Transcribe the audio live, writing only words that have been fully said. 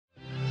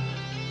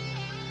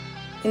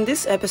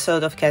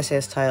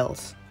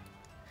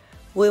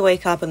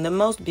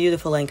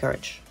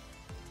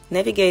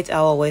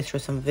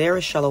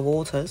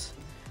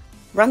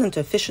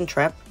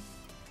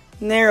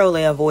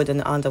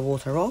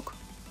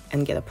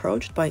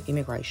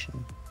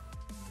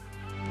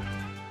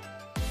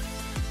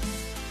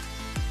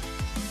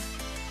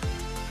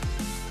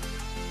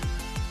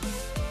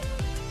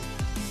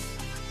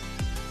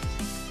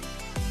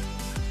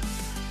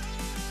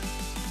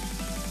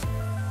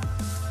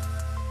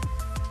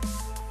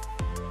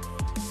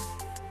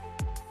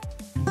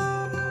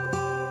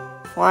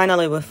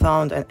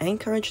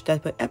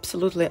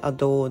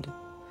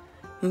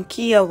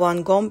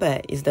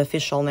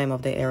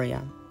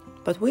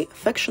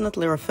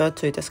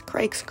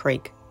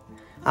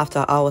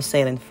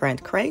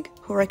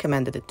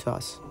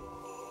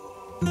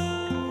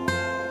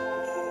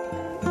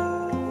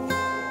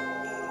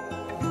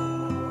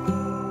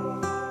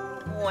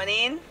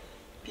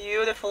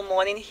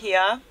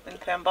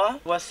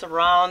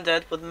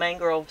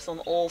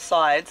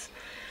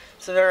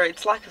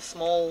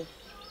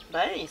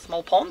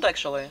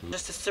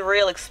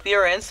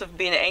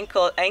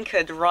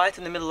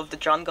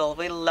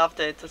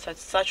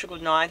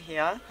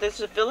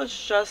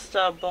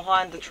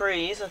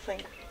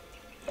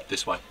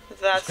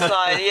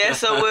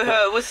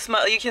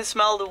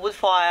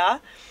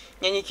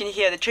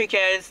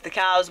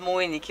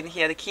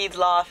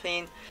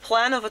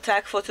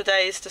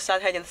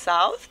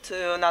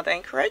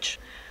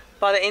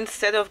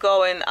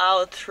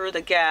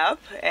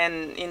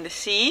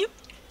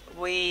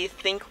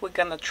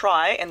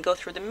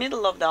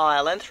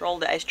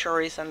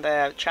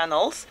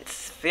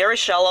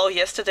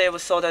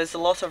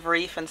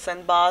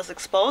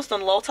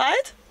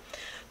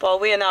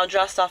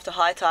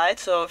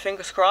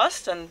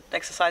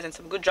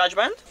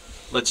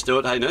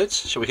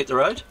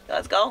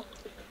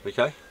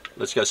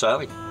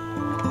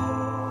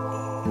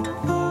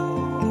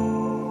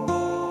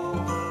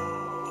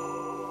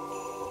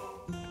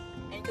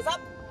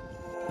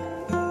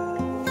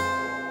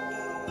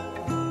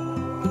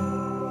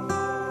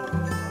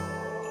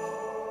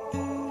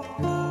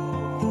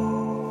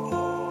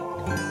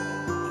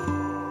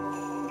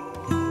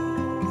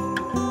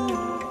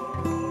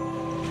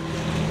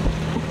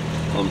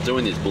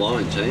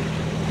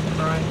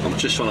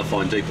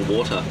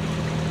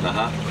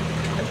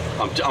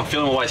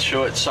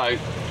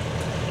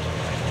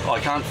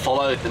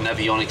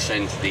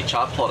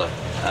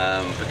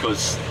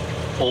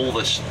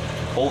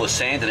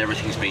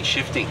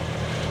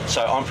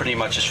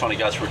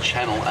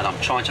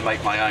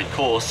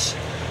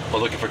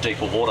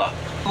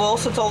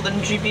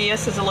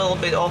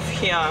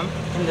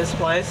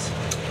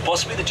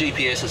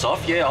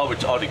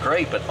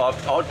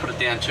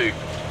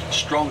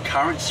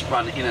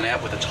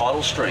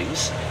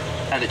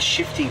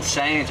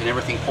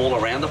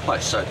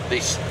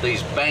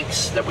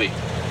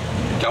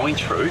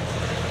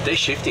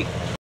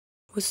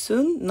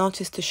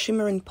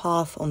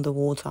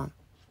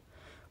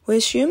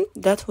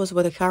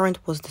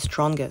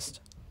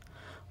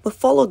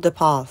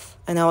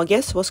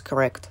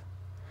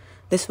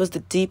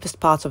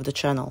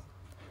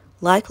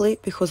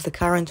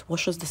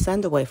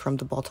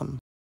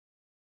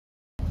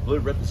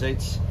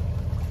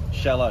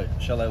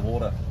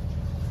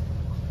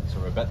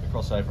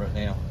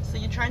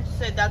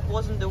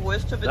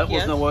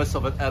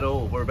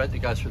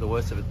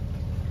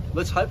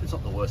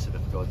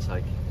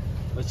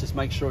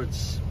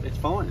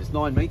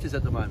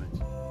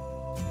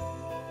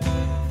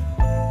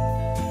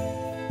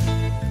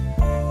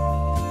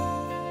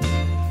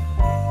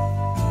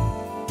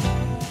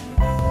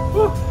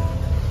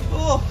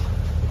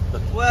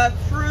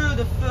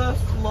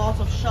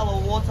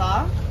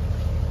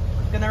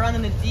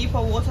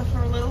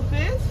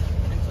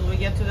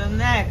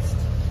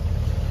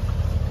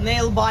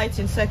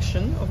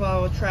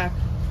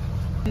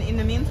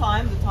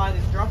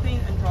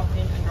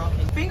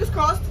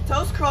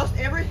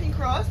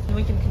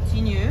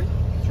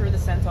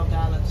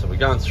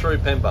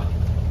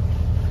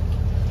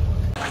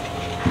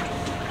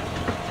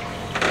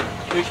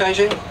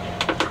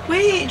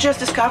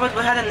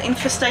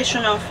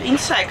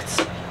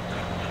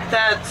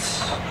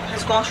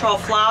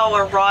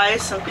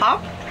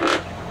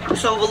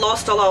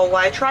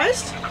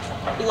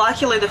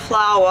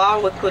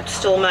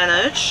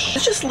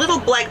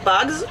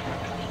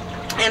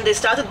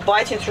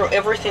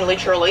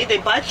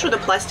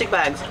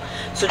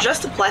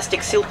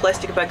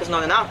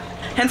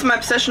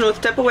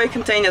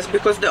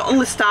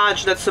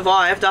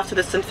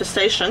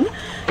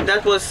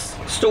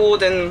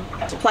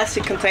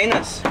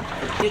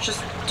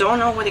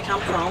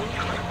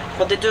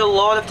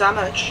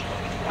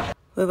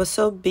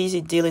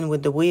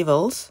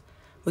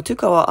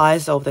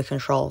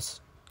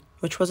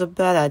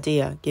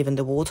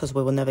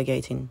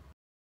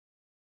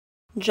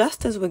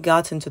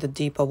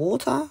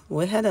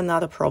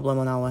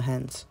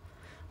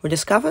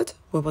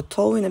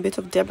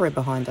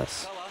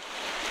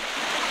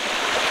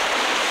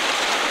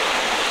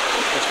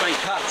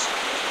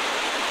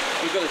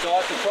We've got to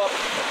dive the prop.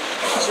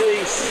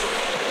 Jeez.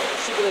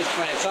 Sick of these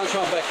plants.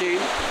 Sunshine back in.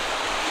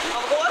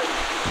 Overboard?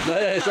 No,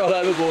 yeah, it's right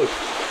overboard.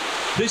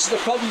 This is the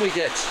problem we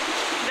get.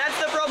 That's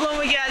the problem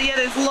we get. Yeah,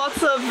 there's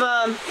lots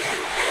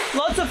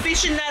of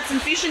fishing nets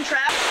and fishing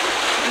traps.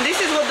 And this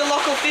is what the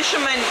local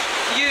fishermen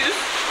use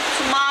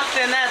to mark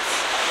their nets.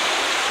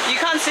 You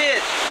can't see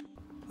it.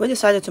 We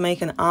decided to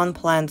make an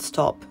unplanned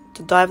stop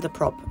to dive the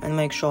prop and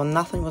make sure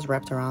nothing was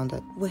wrapped around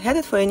it. We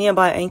headed for a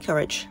nearby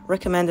anchorage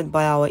recommended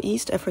by our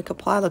East Africa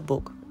pilot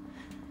book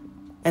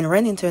and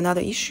ran into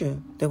another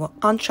issue. There were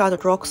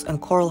uncharted rocks and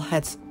coral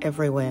heads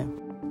everywhere.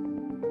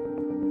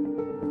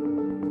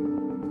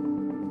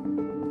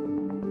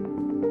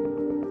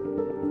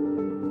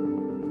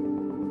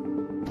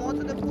 More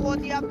to the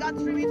port, yeah, I've got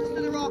 3 meters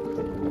to the rock.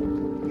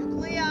 You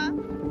clear,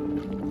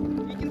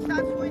 you can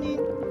start swimming.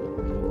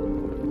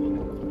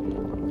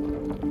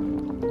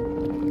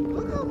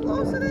 Look how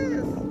close it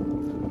is.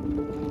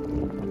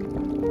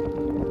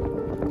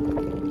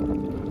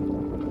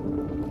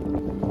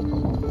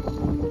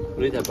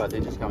 We need that boat there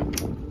just coming.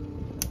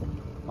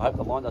 I hope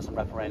the line doesn't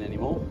wrap around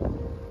anymore.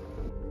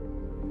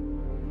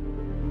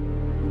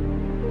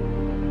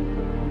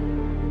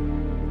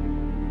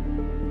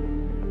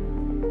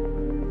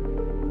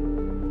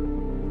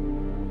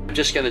 I'm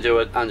just going to do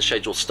an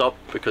unscheduled stop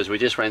because we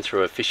just ran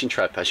through a fishing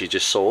trap, as you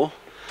just saw.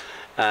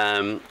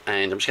 And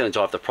I'm just going to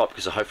dive the prop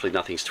because hopefully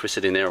nothing's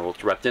twisted in there or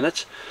wrapped in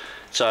it.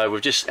 So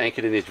we've just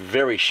anchored in this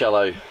very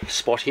shallow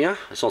spot here.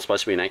 It's not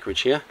supposed to be an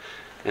anchorage here.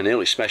 And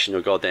nearly smashed into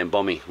a goddamn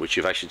bommy, which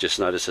you've actually just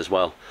noticed as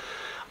well.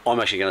 I'm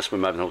actually going to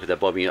swim over and look at that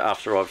bommy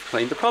after I've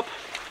cleaned the prop.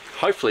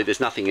 Hopefully there's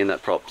nothing in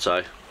that prop,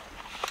 so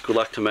good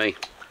luck to me.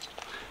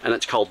 And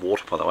it's cold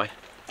water, by the way.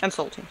 And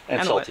salty.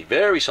 And salty. Wet.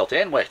 Very salty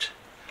and wet.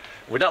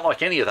 We don't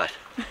like any of that.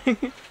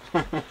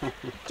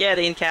 Get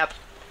in, Cap.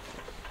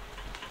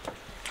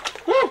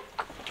 Woo!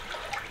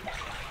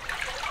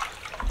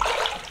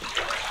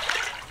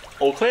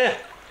 All clear.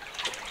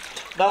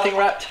 Nothing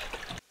wrapped.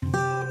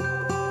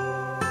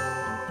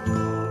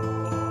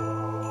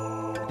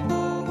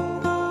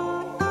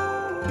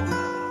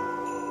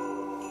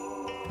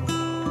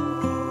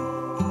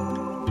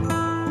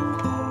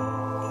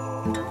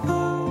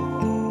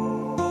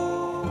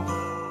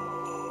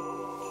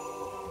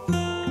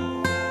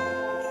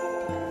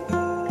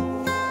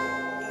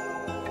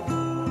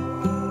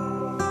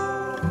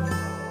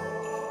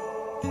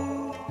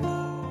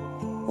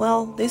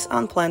 Well, this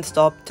unplanned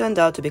stop turned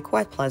out to be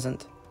quite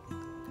pleasant.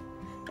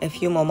 A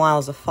few more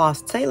miles of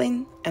fast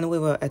sailing and we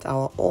were at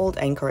our old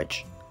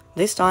anchorage,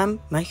 this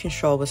time making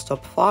sure we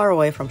stopped far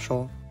away from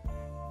shore.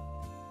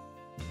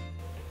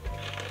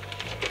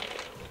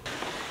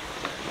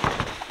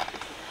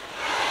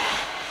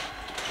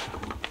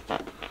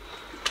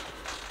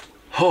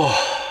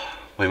 Oh,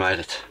 we made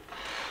it.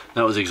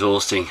 That was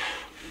exhausting.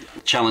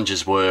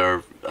 Challenges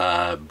were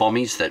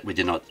bommies that we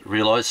did not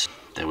realise.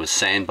 There was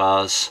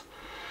sandbars.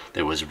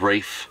 There was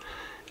reef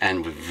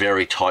and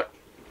very tight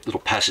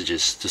little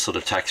passages to sort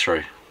of tack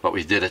through, but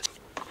we did it.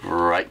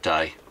 Great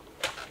day.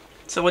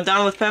 So we're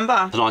done with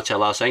Pemba. Tonight's our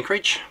last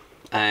anchorage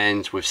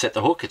and we've set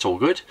the hook, it's all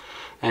good.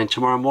 And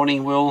tomorrow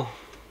morning we'll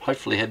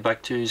hopefully head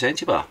back to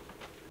Zanzibar.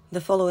 The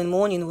following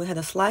morning we had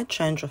a slight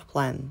change of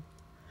plan.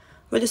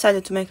 We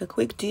decided to make a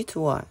quick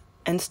detour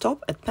and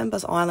stop at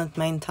Pemba's island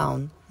main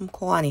town,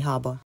 Mkoani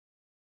Harbour.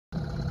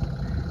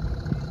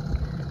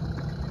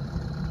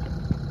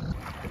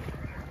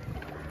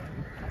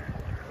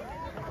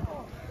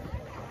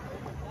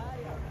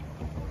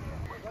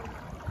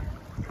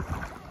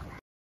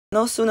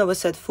 No sooner we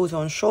set foot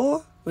on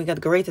shore, we got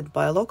greeted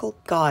by a local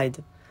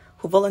guide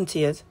who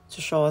volunteered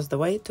to show us the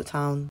way to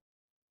town.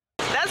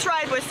 That's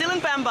right, we're still in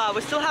Pemba,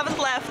 we still haven't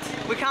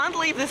left, we can't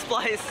leave this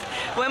place.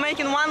 We're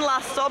making one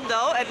last stop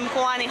though at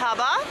Mkoani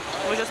Harbour.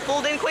 We just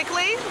pulled in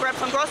quickly, grabbed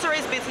some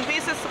groceries, bits and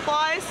pieces,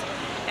 supplies,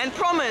 and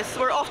promise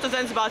we're off to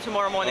Zanzibar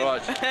tomorrow morning. All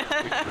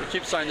right, we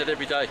keep saying that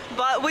every day.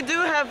 But we do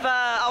have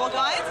our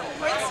guide,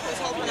 Prince, who's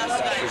helping us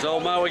today. There's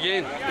old Mo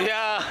again.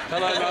 Yeah.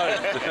 Hello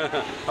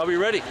Mo. Are we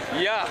ready?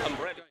 Yeah, I'm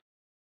ready.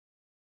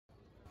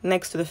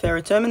 Next to the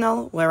ferry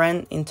terminal, we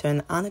ran into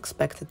an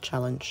unexpected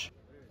challenge.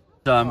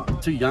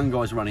 Two young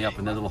guys running up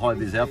in their little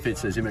high-vis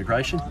outfits, says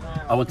immigration.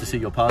 I want to see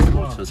your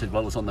passport. So I said,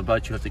 well, it's on the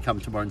boat, you have to come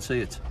tomorrow and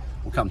see it.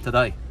 We'll come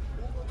today.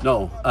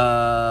 No,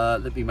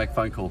 let me make a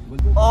phone call.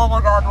 Oh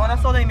my god, when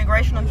I saw the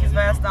immigration on his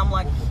vest, I'm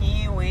like,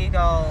 here we go.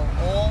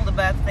 All the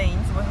bad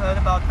things we heard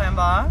about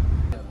Pemba.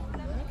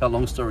 Cut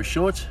long story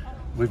short,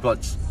 we've got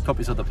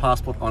copies of the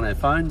passport on our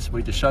phones.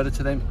 We just showed it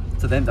to them.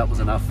 To them, that was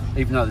enough.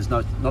 Even though there's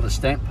not a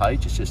stamp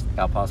page, it's just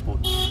our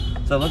passport.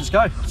 So let's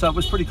go. So it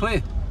was pretty clear.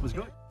 It was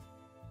good.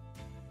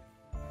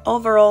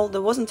 Overall,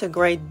 there wasn't a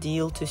great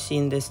deal to see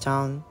in this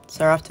town,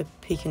 so after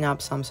picking up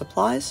some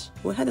supplies,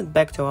 we headed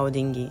back to our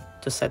dinghy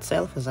to set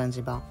sail for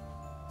Zanzibar.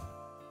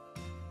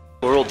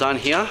 We're all done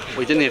here.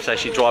 We didn't have to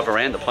actually drive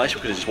around the place.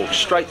 We could have just walked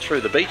straight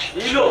through the beach,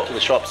 straight to the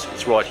shops.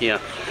 It's right here.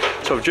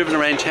 So we've driven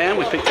around town.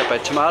 We picked up our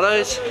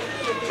tomatoes.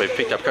 We've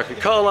picked up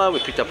Coca-Cola. We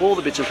picked up all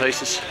the bits and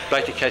pieces.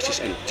 Back to Cassius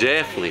and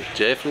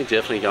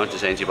definitely going to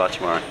Zanzibar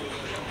tomorrow.